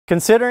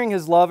Considering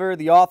his lover,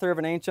 the author of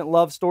an ancient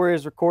love story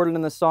is recorded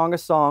in the Song of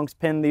Songs,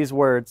 penned these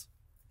words: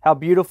 "How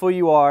beautiful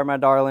you are, my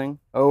darling,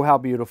 oh how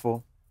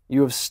beautiful.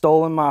 You have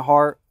stolen my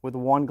heart with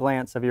one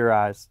glance of your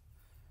eyes."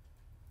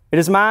 It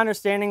is my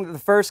understanding that the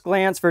first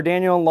glance for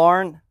Daniel and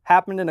Lauren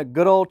happened in a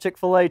good old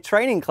Chick-fil-A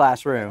training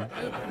classroom.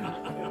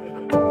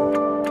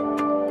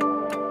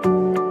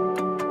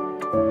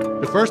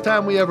 The first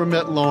time we ever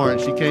met Lauren,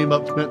 she came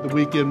up, spent the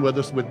weekend with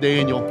us with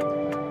Daniel.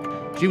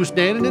 She was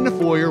standing in the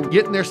foyer,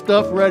 getting their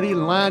stuff ready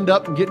and lined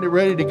up and getting it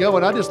ready to go.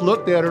 And I just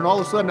looked at her, and all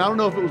of a sudden, I don't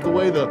know if it was the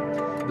way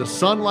the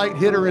sunlight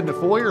hit her in the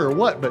foyer or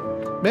what, but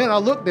man, I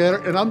looked at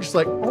her and I'm just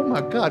like, oh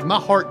my God, my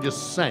heart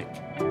just sank.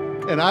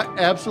 And I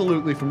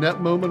absolutely, from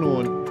that moment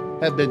on,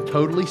 have been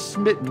totally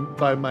smitten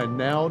by my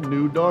now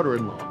new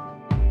daughter-in-law.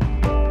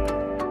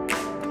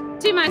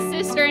 To my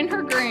sister and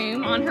her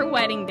groom on her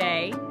wedding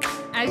day,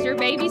 as your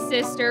baby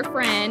sister,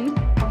 friend,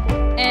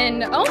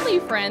 and only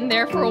friend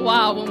there for a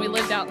while when we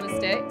lived out in the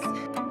sticks.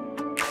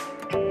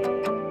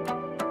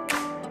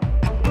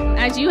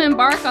 As you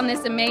embark on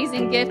this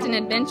amazing gift and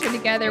adventure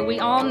together, we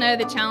all know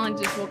the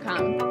challenges will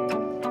come.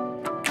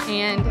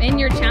 And in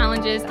your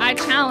challenges, I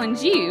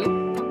challenge you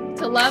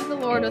to love the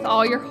Lord with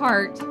all your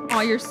heart,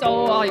 all your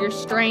soul, all your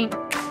strength,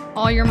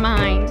 all your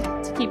mind,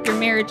 to keep your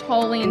marriage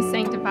holy and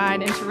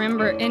sanctified, and to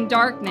remember in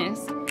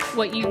darkness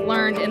what you've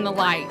learned in the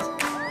light.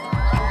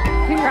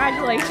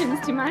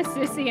 Congratulations to my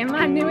sissy and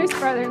my newest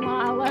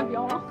brother-in-law. I love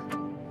y'all.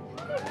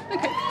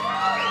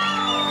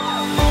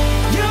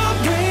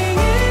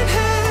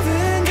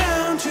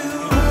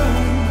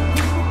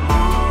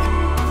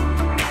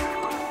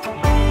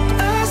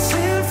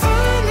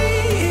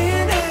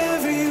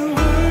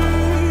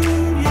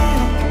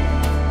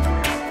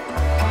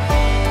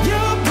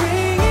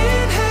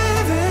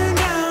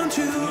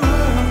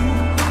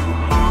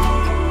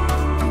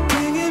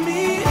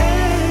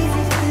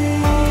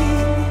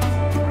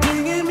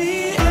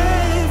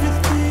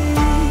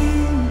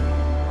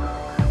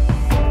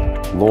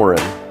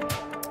 Lauren,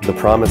 the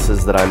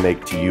promises that I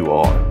make to you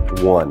are: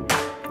 1,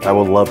 I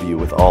will love you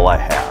with all I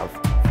have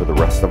for the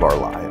rest of our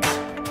lives.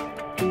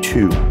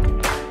 2,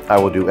 I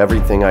will do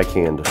everything I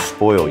can to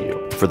spoil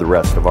you for the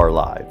rest of our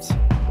lives.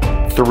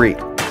 3,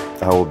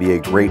 I will be a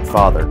great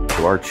father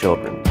to our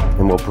children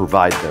and will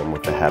provide them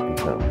with a happy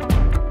home.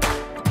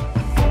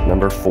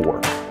 Number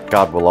 4,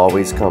 God will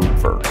always come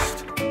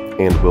first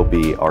and will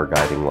be our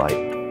guiding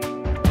light.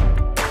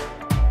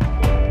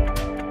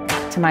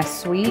 To my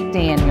sweet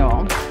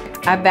Daniel,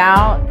 I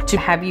vow to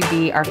have you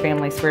be our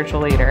family spiritual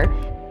leader,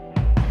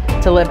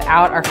 to live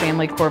out our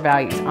family core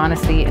values: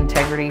 honesty,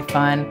 integrity,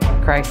 fun,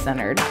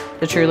 Christ-centered,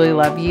 to truly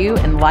love you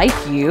and like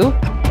you,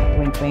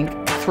 wink,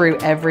 wink, through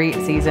every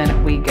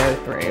season we go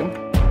through,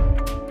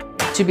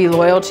 to be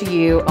loyal to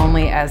you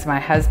only as my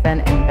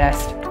husband and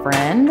best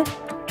friend,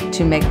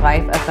 to make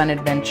life a fun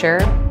adventure.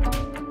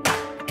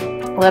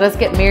 Let us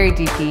get married,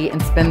 DP,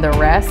 and spend the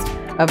rest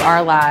of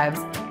our lives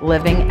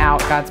living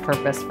out God's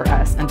purpose for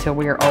us until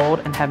we are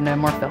old and have no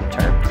more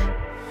filter.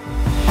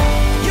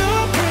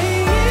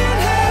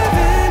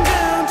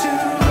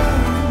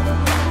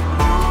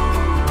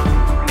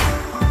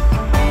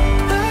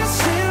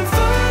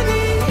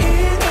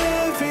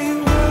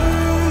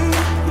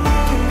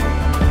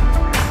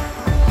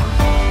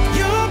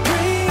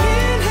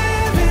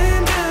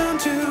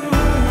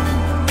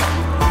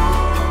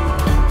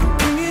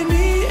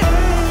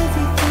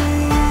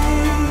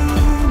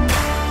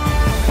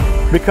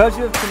 Because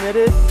you have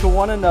committed to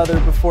one another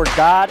before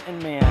God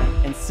and man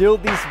and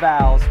sealed these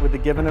vows with the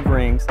giving of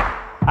rings,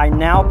 I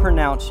now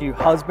pronounce you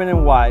husband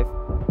and wife.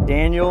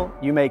 Daniel,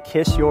 you may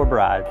kiss your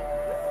bride.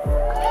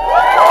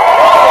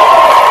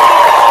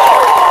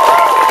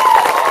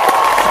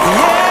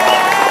 Yeah.